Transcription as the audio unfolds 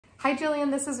Hi Gillian,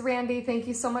 this is Randy. Thank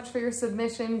you so much for your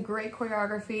submission. Great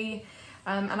choreography.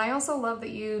 And I also love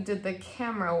that you did the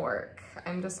camera work.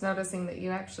 I'm just noticing that you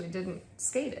actually didn't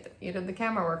skate it. You did the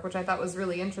camera work, which I thought was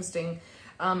really interesting.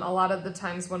 A lot of the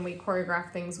times when we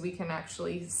choreograph things, we can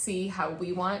actually see how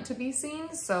we want it to be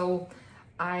seen. So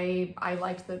I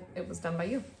liked that it was done by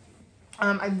you.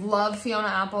 I love Fiona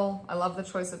Apple. I love the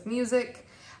choice of music.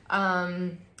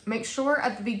 Make sure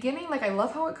at the beginning, like I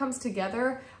love how it comes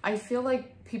together. I feel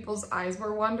like people's eyes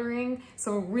were wandering.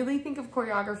 So really think of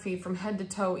choreography from head to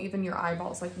toe, even your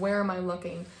eyeballs, like where am I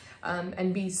looking?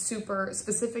 And be super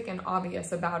specific and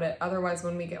obvious about it. Otherwise,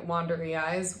 when we get wandery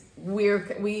eyes,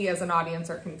 we as an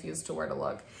audience are confused to where to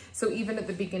look. So even at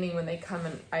the beginning when they come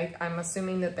in, I'm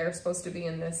assuming that they're supposed to be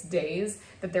in this daze,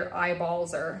 that their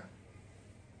eyeballs are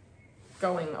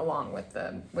going along with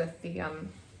the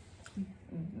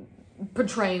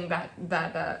portraying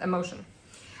that emotion.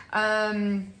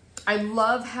 I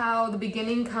love how the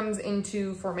beginning comes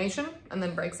into formation and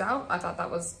then breaks out. I thought that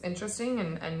was interesting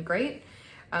and great.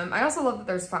 I also love that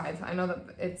there's 5. I know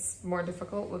that it's more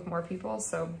difficult with more people,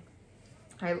 so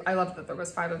I love that there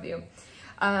was 5 of you.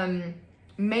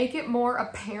 Make it more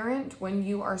apparent when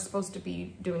you are supposed to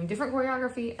be doing different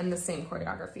choreography and the same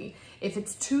choreography. If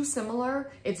it's too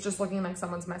similar, it's just looking like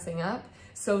someone's messing up.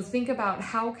 So think about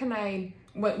how can I,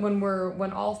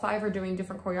 when all 5 are doing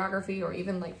different choreography, or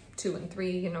even like 2 and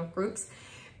 3, you know, groups,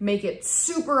 make it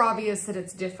super obvious that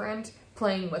it's different,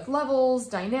 playing with levels,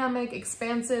 dynamic,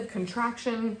 expansive,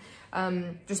 contraction,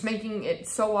 just making it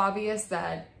so obvious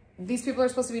that these people are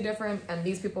supposed to be different and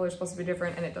these people are supposed to be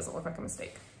different, and it doesn't look like a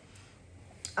mistake.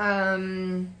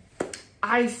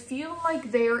 I feel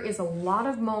like there are a lot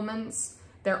of moments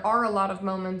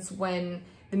when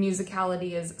the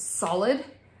musicality is solid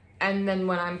and then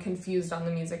when I'm confused on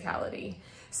the musicality.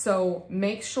 So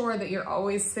make sure that you're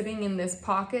always sitting in this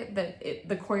pocket, that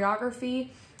the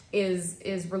choreography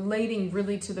is relating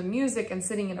really to the music and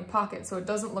sitting in a pocket, so it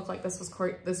doesn't look like this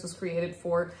was created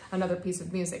for another piece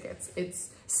of music.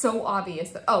 It's so obvious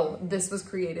that, oh, this was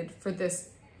created for this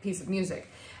piece of music.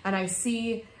 And I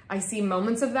see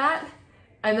moments of that,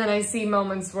 and then I see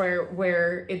moments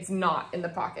where it's not in the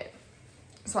pocket.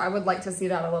 So I would like to see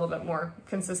that a little bit more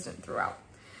consistent throughout.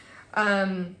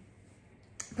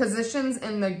 Positions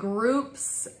in the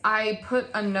groups, I put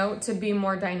a note to be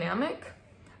more dynamic.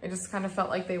 I just kind of felt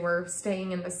like they were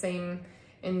staying in the same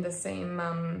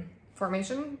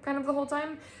formation kind of the whole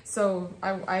time. So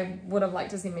I would have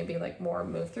liked to see maybe like more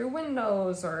move through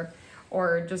windows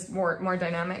or just more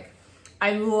dynamic.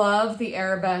 I love the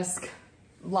arabesque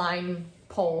line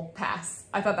pull pass.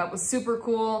 I thought that was super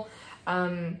cool.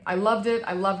 I loved it.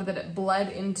 I loved that it bled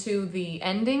into the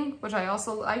ending, which I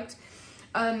also liked.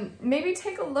 Maybe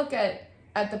take a look at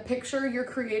the picture you're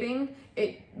creating.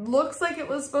 It looks like it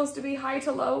was supposed to be high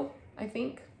to low, I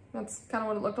think. That's kind of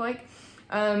what it looked like.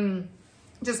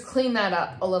 Just clean that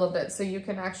up a little bit so you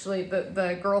can actually,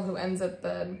 the girl who ends at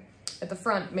the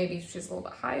front, maybe she's a little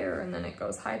bit higher and then it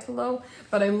goes high to low.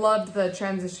 But I loved the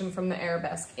transition from the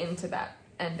arabesque into that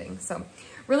ending. So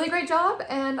really great job,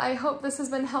 and I hope this has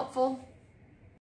been helpful.